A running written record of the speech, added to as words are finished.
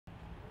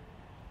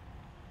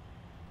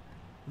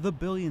The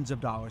billions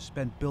of dollars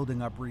spent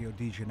building up Rio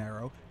de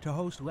Janeiro to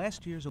host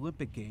last year's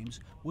Olympic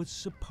Games was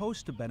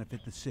supposed to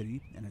benefit the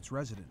city and its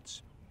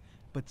residents.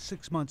 But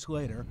 6 months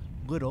later,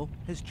 little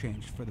has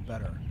changed for the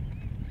better.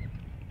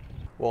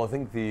 Well, I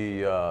think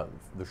the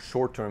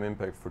short-term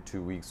impact for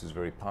 2 weeks was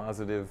very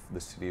positive.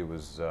 The city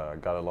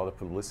got a lot of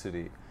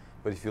publicity.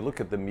 But if you look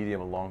at the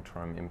medium and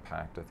long-term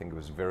impact, I think it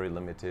was very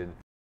limited.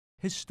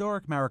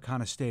 Historic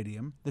Maracana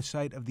Stadium, the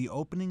site of the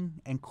opening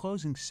and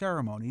closing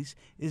ceremonies,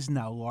 is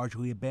now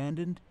largely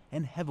abandoned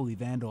and heavily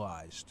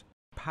vandalized.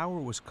 Power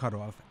was cut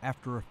off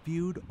after a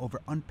feud over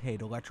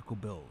unpaid electrical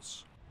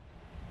bills.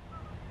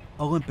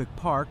 Olympic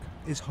Park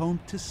is home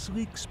to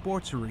sleek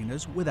sports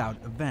arenas without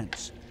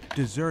events,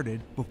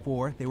 deserted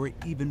before they were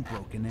even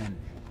broken in.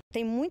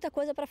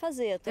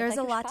 There's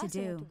a lot to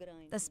do.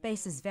 The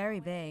space is very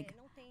big.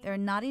 There are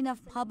not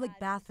enough public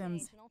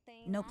bathrooms,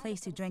 no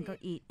place to drink or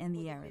eat in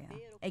the area.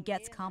 It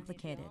gets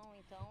complicated.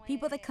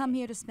 People that come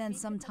here to spend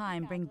some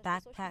time bring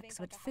backpacks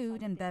with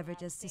food and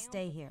beverages to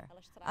stay here.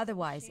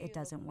 Otherwise, it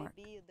doesn't work.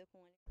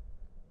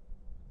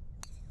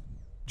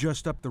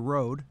 Just up the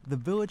road, the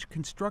village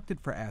constructed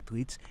for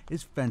athletes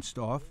is fenced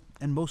off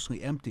and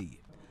mostly empty.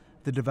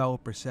 The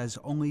developer says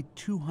only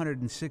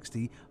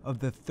 260 of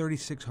the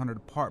 3,600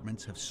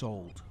 apartments have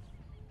sold.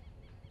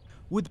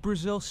 With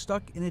Brazil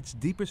stuck in its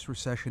deepest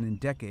recession in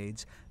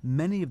decades,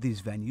 many of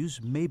these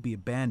venues may be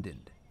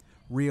abandoned.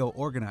 Rio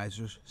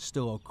organizers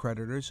still owe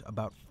creditors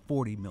about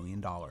 $40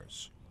 million.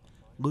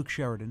 Luke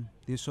Sheridan,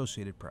 The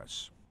Associated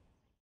Press.